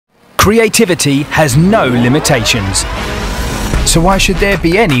Creativity has no limitations. So why should there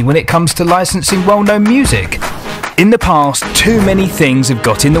be any when it comes to licensing well-known music? In the past, too many things have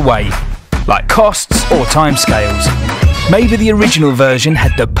got in the way, like costs or timescales. Maybe the original version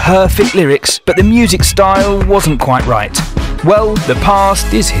had the perfect lyrics, but the music style wasn't quite right. Well, the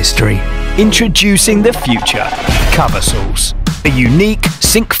past is history. Introducing the future, Coversource. A unique,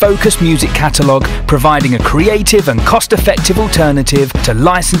 sync-focused music catalogue providing a creative and cost-effective alternative to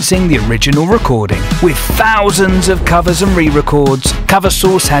licensing the original recording. With thousands of covers and re-records,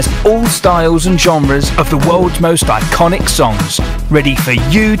 Coversource has all styles and genres of the world's most iconic songs, ready for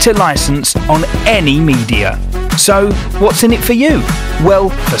you to license on any media. So, what's in it for you? Well,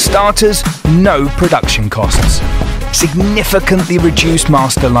 for starters, no production costs. Significantly reduced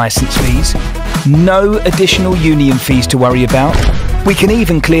master license fees, no additional union fees to worry about. We can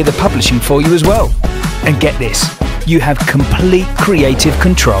even clear the publishing for you as well. And get this, you have complete creative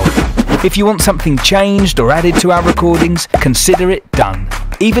control. If you want something changed or added to our recordings, consider it done.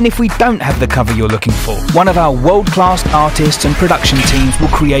 Even if we don't have the cover you're looking for, one of our world-class artists and production teams will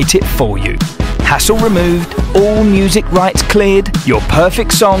create it for you. Hassle removed, all music rights cleared, your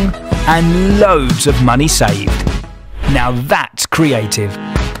perfect song, and loads of money saved. Now that's creative.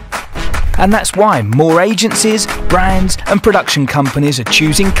 And that's why more agencies, brands and production companies are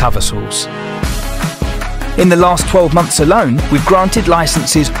choosing Coversource. In the last 12 months alone, we've granted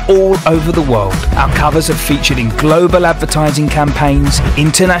licenses all over the world. Our covers have featured in global advertising campaigns,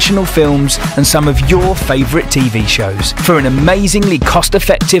 international films and some of your favourite TV shows. For an amazingly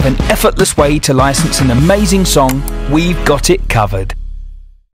cost-effective and effortless way to license an amazing song, we've got it covered.